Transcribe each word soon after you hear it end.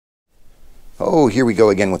Oh, here we go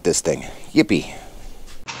again with this thing. Yippee.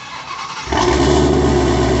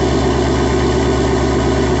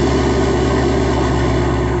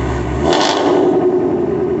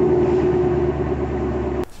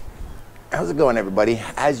 How's it going, everybody?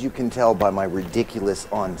 As you can tell by my ridiculous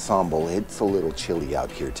ensemble, it's a little chilly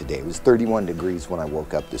out here today. It was 31 degrees when I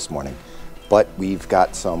woke up this morning, but we've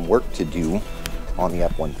got some work to do on the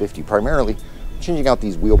F-150, primarily changing out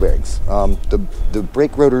these wheel bearings. The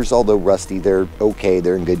brake rotors, although rusty, they're okay,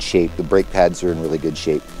 they're in good shape. The brake pads are in really good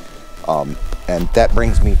shape. And that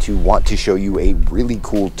brings me to want to show you a really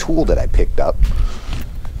cool tool that I picked up,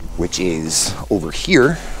 which is over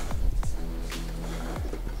here.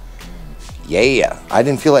 Yeah, I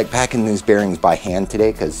didn't feel like packing these bearings by hand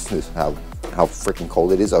today because how freaking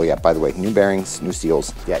cold it is. Oh yeah, by the way, new bearings, new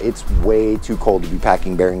seals. Yeah, it's way too cold to be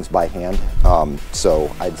packing bearings by hand.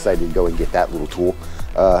 So I decided to go and get that little tool.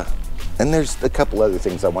 And there's a couple other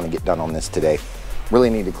things I want to get done on this today. Really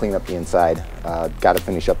need to clean up the inside. Got to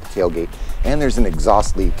finish up the tailgate. And there's an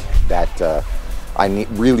exhaust leak that I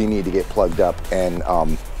really need to get plugged up. And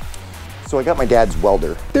so I got my dad's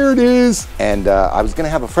welder. There it is. And I was gonna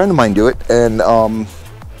have a friend of mine do it, and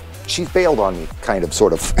she's bailed on me, kind of,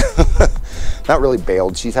 sort of. Not really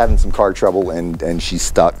bailed. She's having some car trouble and she's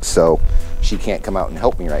stuck, so she can't come out and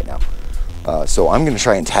help me right now. So I'm gonna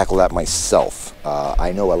try and tackle that myself.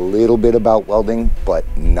 I know a little bit about welding, but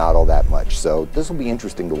not all that much. So this will be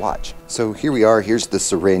interesting to watch. So here we are. Here's the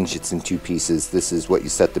syringe. It's in two pieces. This is what you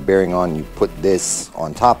set the bearing on. You put this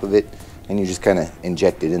on top of it, and you just kind of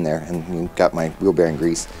inject it in there, and you got my wheel bearing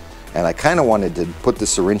grease. And I kind of wanted to put the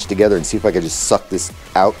syringe together and see if I could just suck this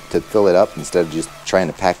out to fill it up instead of just trying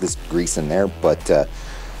to pack this grease in there, but I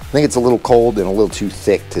think it's a little cold and a little too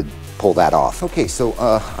thick to pull that off. Okay, so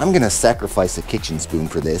I'm gonna sacrifice a kitchen spoon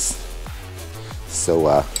for this.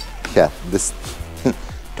 So yeah, this,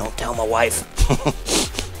 don't tell my wife.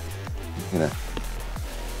 I'm gonna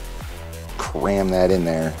cram that in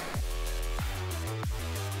there.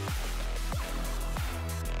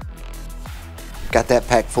 Got that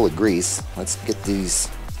pack full of grease. Let's get these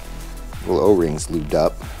little O-rings lubed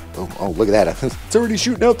up. Oh, look at that. It's already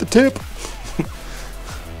shooting out the tip.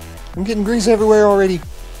 I'm getting grease everywhere already.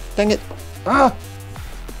 Dang it. Ah!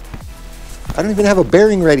 I don't even have a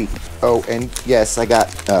bearing ready. Oh, and yes, I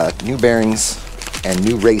got new bearings and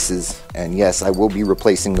new races. And yes, I will be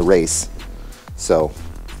replacing the race. So,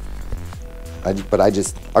 I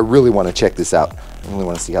really want to check this out. I really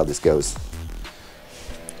want to see how this goes.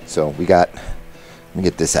 So we got, let me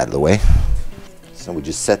get this out of the way. So we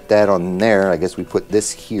just set that on there. I guess we put this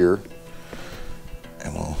here,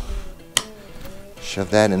 and we'll shove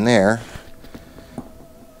that in there.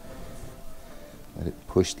 Let it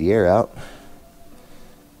push the air out.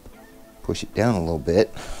 Push it down a little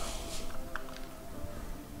bit.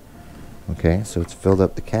 Okay, so it's filled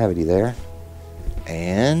up the cavity there.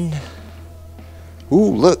 And,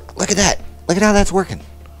 ooh, look at that. Look at how that's working.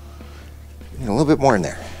 Need a little bit more in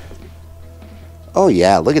there. Oh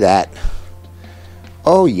yeah, look at that.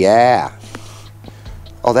 Oh yeah.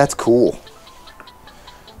 Oh, that's cool.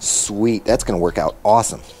 Sweet, that's gonna work out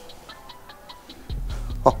awesome.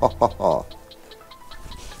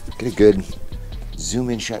 Get a good zoom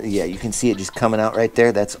in shot. Yeah, you can see it just coming out right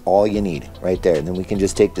there. That's all you need right there. And then we can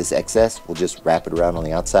just take this excess, we'll just wrap it around on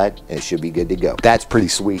the outside, and it should be good to go. That's pretty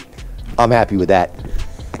sweet. I'm happy with that.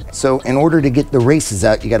 So in order to get the races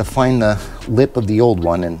out, you got to find the lip of the old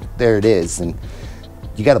one, and there it is. And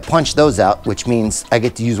you got to punch those out, which means I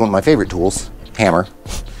get to use one of my favorite tools, hammer,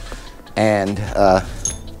 and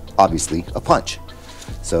obviously a punch.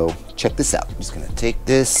 So check this out. I'm just going to take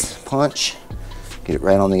this punch, get it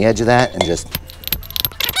right on the edge of that, and just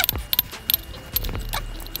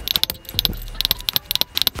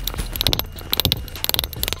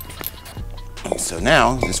so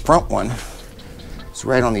now this front one, it's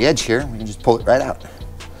right on the edge here. We can just pull it right out.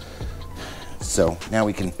 So now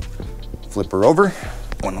we can flip her over,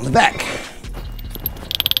 one on the back.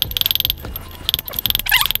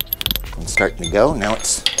 It's starting to go. Now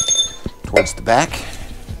it's towards the back.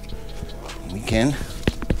 We can,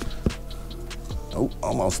 oh,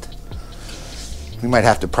 almost. We might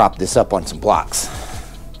have to prop this up on some blocks.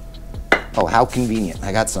 Oh, how convenient.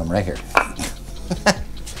 I got some right here.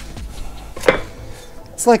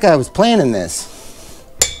 It's like I was planning this.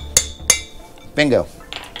 Bingo.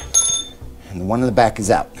 And the one in the back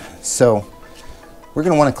is out. So we're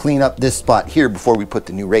going to want to clean up this spot here before we put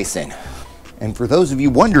the new race in. And for those of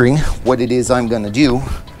you wondering what it is I'm going to do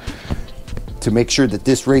to make sure that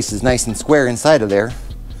this race is nice and square inside of there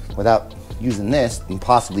without using this and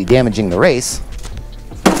possibly damaging the race,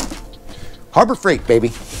 Harbor Freight,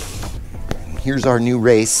 baby. And here's our new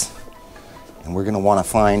race. And we're gonna wanna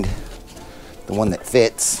find the one that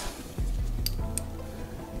fits.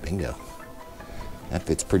 Bingo. That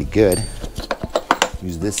fits pretty good.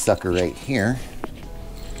 Use this sucker right here.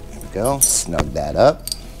 There we go, snug that up.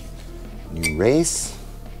 New race.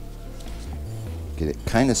 Get it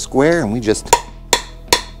kind of square and we just,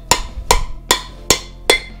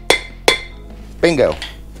 bingo.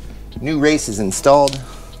 New race is installed.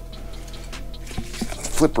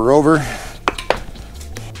 Flip her over.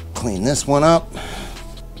 Clean this one up.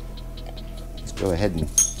 Let's go ahead and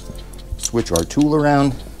switch our tool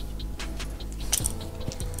around.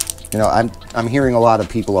 You know, I'm hearing a lot of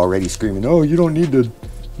people already screaming, oh, you don't need to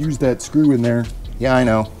use that screw in there. Yeah, I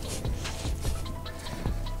know.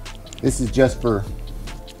 This is just for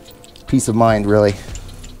peace of mind, really.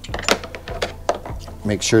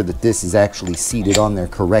 Make sure that this is actually seated on there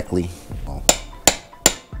correctly.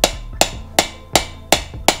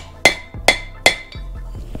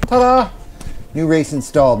 Ta-da! New race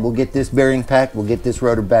installed. We'll get this bearing packed, we'll get this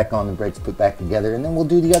rotor back on, the brakes put back together, and then we'll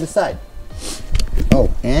do the other side.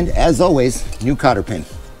 Oh, and as always, new cotter pin.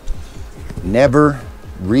 Never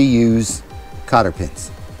reuse cotter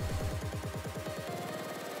pins.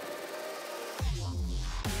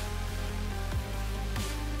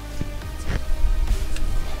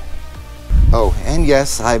 Oh, and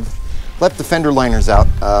yes, I've left the fender liners out,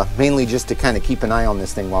 mainly just to kind of keep an eye on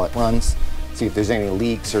this thing while it runs, see if there's any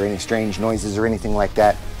leaks or any strange noises or anything like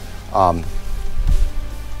that.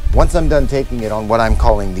 Once I'm done taking it on what I'm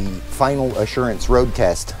calling the final assurance road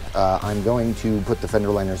test, I'm going to put the fender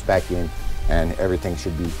liners back in and everything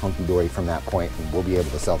should be hunky-dory from that point and we'll be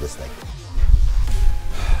able to sell this thing.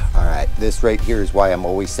 All right, this right here is why I'm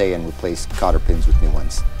always saying replace cotter pins with new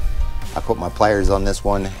ones. I put my pliers on this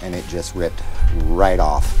one and it just ripped right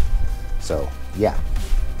off. So yeah,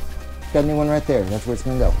 got a new one right there. That's where it's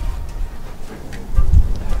gonna go.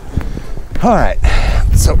 All right,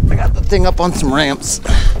 so I got the thing up on some ramps.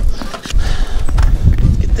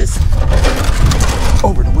 Get this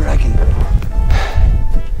over to where I can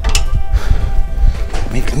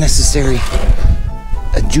make the necessary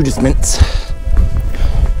adjustments.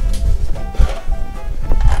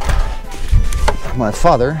 My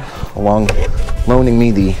father, along loaning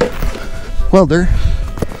me the welder,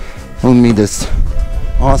 loaned me this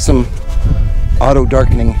awesome auto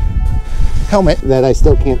darkening helmet that I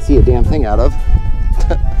still can't see a damn thing out of.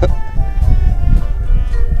 Let's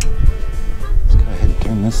go ahead and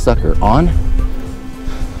turn this sucker on.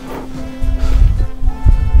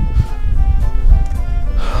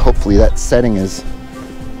 Hopefully that setting is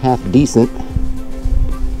half decent.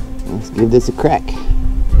 Let's give this a crack.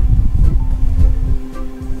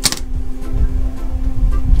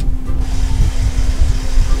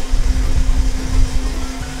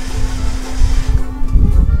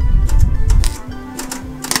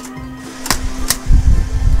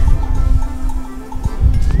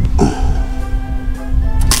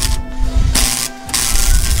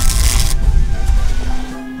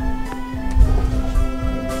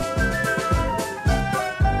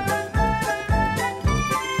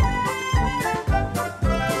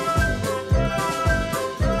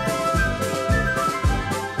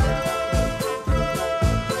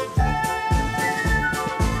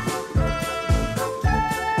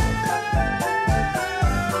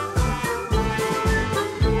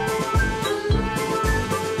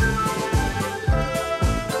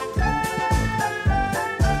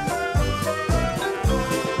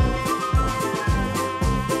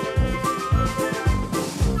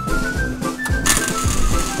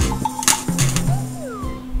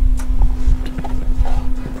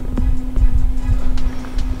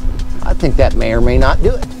 I think that may or may not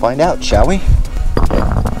do it. Find out, shall we? It's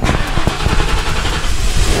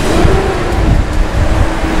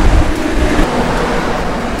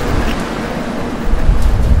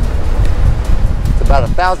about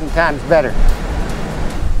 1,000 times better.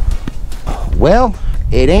 Well,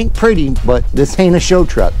 it ain't pretty, but this ain't a show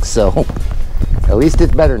truck, so at least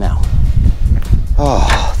it's better now.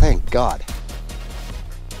 Oh, thank God.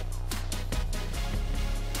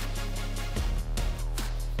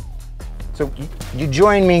 So you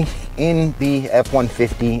join me in the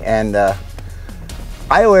F-150 and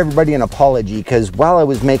I owe everybody an apology because while I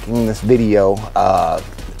was making this video,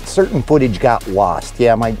 certain footage got lost.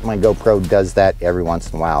 Yeah, my GoPro does that every once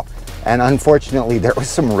in a while. And unfortunately, there was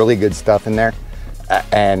some really good stuff in there.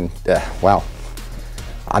 Well,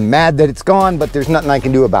 I'm mad that it's gone, but there's nothing I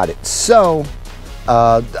can do about it. So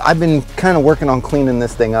I've been kind of working on cleaning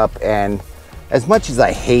this thing up, and as much as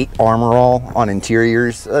I hate Armor All on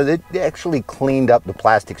interiors, it actually cleaned up the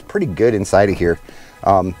plastics pretty good inside of here.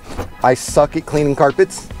 I suck at cleaning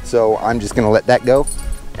carpets, so I'm just gonna let that go.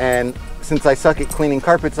 And since I suck at cleaning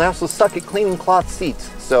carpets, I also suck at cleaning cloth seats.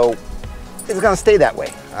 So it's gonna stay that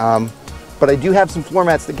way. But I do have some floor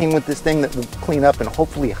mats that came with this thing that will clean up and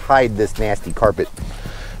hopefully hide this nasty carpet.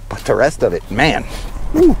 But the rest of it, man,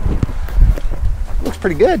 whew, looks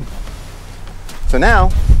pretty good. So now,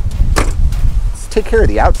 let's take care of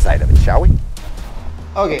the outside of it, shall we?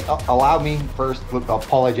 Okay, allow me first,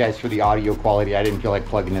 apologize for the audio quality. I didn't feel like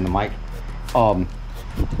plugging in the mic.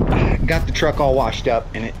 Got the truck all washed up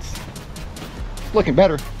and it's looking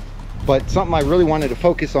better, but something I really wanted to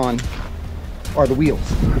focus on are the wheels.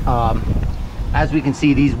 As we can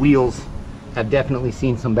see, these wheels have definitely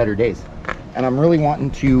seen some better days, and I'm really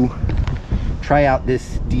wanting to try out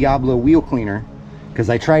this Diablo wheel cleaner because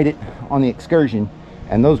I tried it on the excursion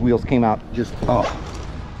and those wheels came out just, oh,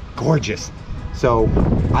 gorgeous. So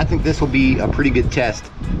I think this will be a pretty good test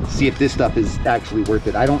to see if this stuff is actually worth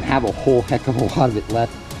it. I don't have a whole heck of a lot of it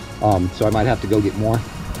left, so I might have to go get more,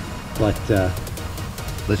 but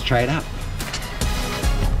let's try it out.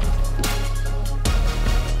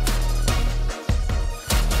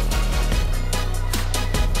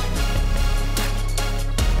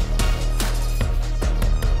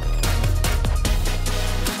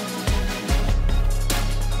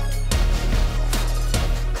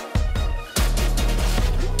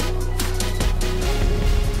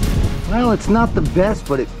 Well, it's not the best,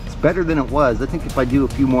 but it's better than it was. I think if I do a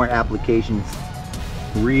few more applications,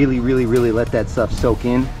 really let that stuff soak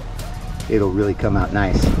in, it'll really come out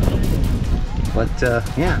nice. But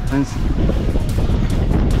yeah, it's,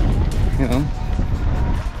 you know,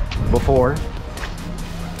 before,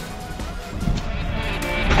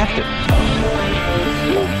 after.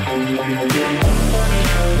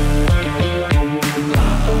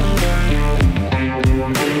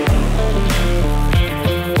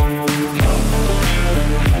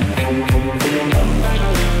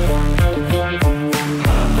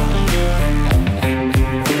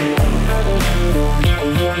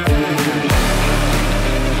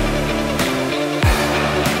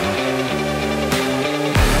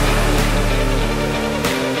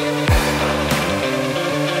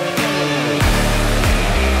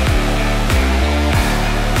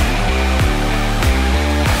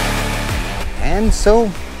 And so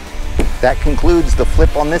that concludes the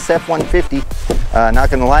flip on this F-150. Not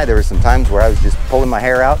gonna lie, there were some times where I was just pulling my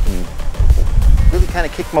hair out and really kind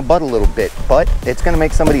of kicked my butt a little bit, but it's gonna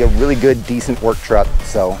make somebody a really good, decent work truck.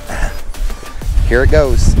 So here it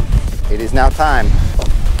goes. It is now time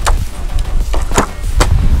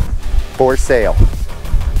for sale.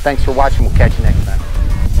 Thanks for watching. We'll catch you next time.